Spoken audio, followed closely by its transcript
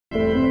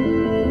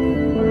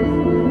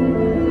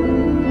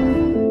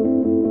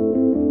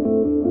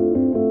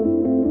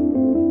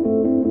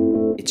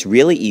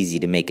really easy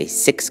to make a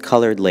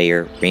 6-colored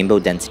layer rainbow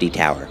density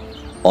tower.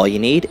 All you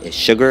need is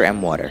sugar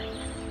and water.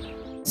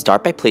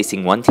 Start by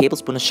placing 1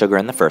 tablespoon of sugar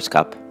in the first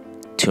cup,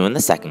 2 in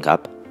the second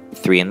cup,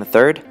 3 in the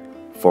third,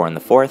 4 in the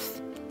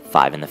fourth,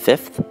 5 in the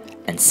fifth,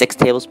 and 6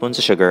 tablespoons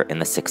of sugar in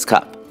the sixth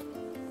cup.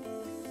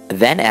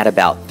 Then add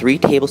about 3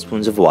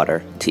 tablespoons of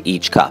water to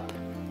each cup.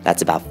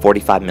 That's about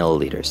 45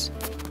 milliliters.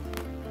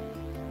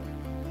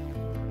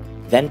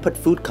 Then put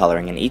food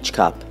coloring in each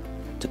cup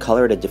to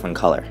color it a different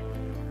color.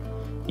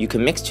 You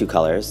can mix 2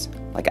 colors,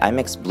 like I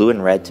mixed blue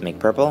and red to make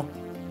purple,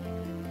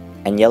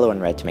 and yellow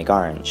and red to make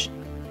orange.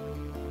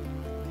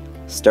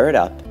 Stir it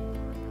up,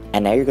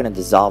 and now you're going to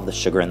dissolve the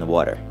sugar in the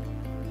water.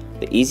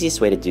 The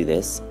easiest way to do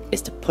this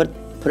is to put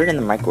it in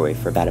the microwave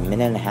for about 1.5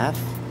 minutes.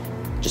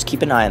 Just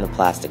keep an eye on the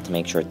plastic to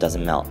make sure it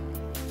doesn't melt.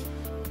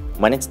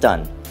 When it's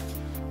done,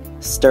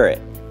 stir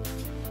it,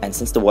 and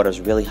since the water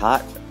is really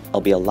hot,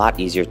 it'll be a lot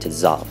easier to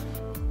dissolve.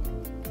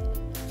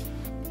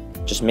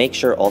 Just make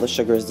sure all the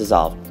sugar is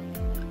dissolved,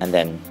 and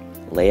then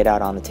lay it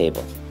out on the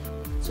table.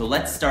 So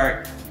let's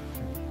start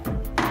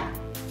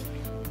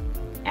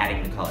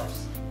adding the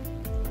colors.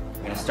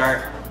 We're going to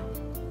start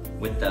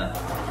with the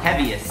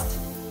heaviest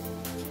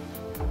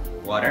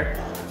water,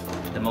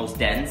 the most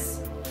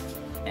dense,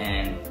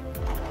 and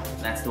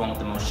that's the one with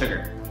the most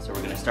sugar. So we're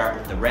going to start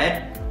with the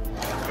red,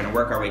 we're going to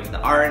work our way to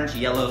the orange,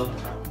 yellow,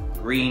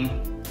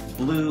 green,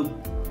 blue,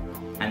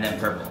 and then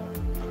purple.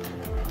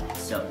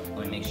 So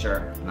let me make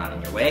sure I'm not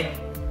in your way.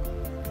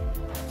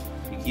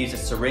 You can use a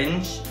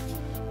syringe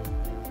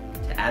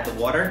to add the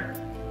water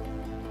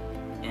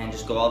and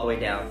just go all the way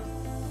down.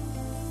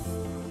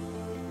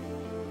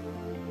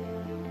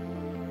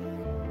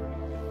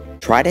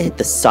 Try to hit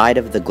the side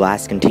of the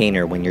glass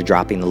container when you're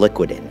dropping the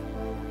liquid in,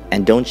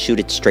 and don't shoot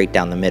it straight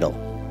down the middle.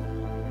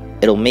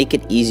 It'll make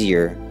it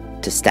easier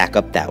to stack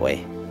up that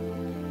way.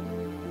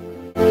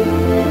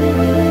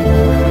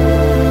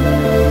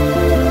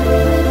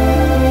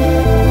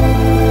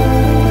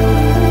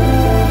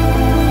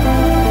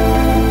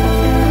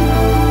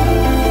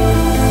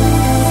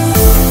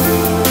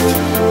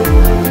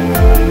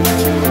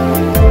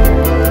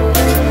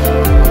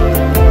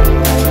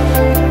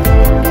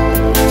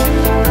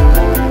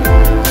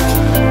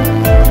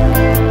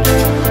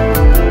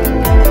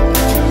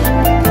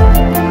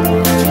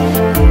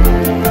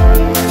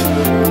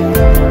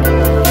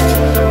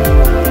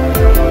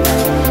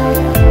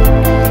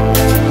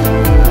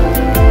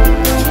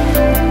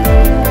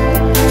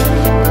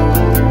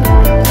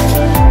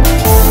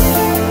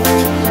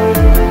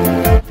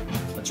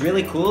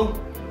 Really cool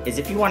is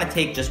if you want to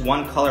take just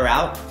one color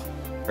out.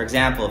 For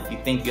example, if you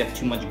think you have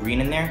too much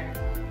green in there,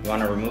 you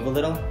want to remove a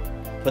little,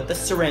 put the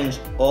syringe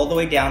all the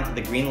way down to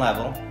the green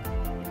level,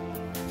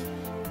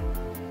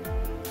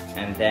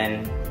 and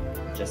then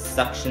just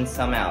suction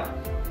some out.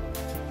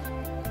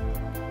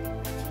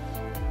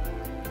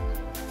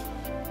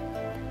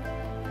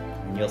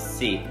 And you'll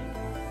see.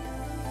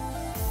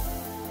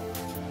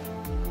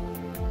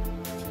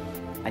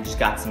 I just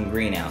got some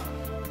green out.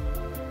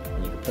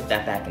 And you can put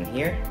that back in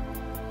here.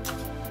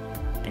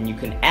 And you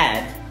can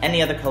add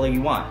any other color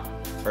you want.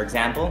 For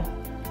example,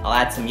 I'll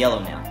add some yellow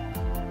now.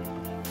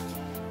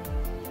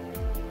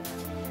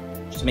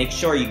 Just make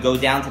sure you go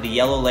down to the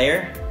yellow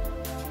layer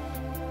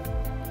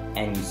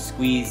and you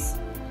squeeze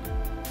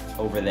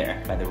over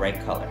there by the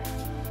right color.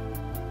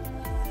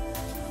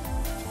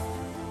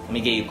 Let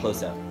me get you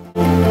close up.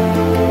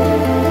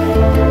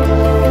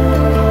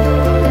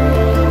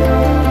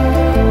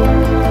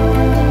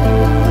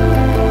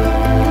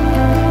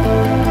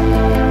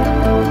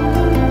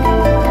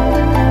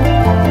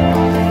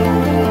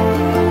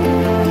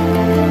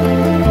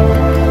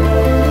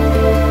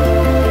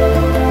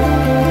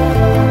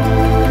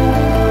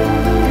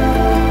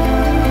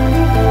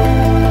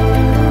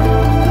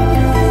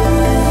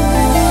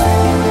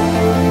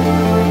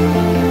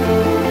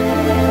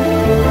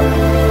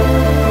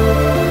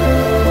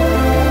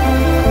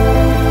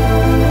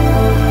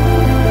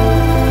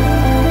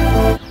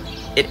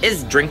 It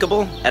is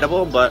drinkable,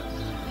 edible, but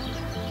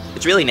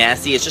it's really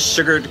nasty. It's just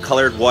sugared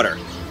colored water.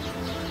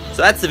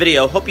 So that's the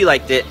video. Hope you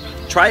liked it.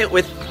 Try it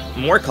with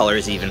more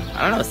colors even.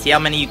 I don't know, see how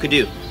many you could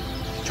do.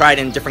 Try it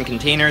in different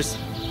containers.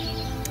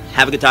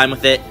 Have a good time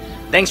with it.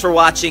 Thanks for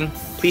watching.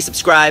 Please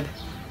subscribe,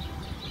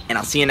 and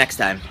I'll see you next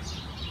time.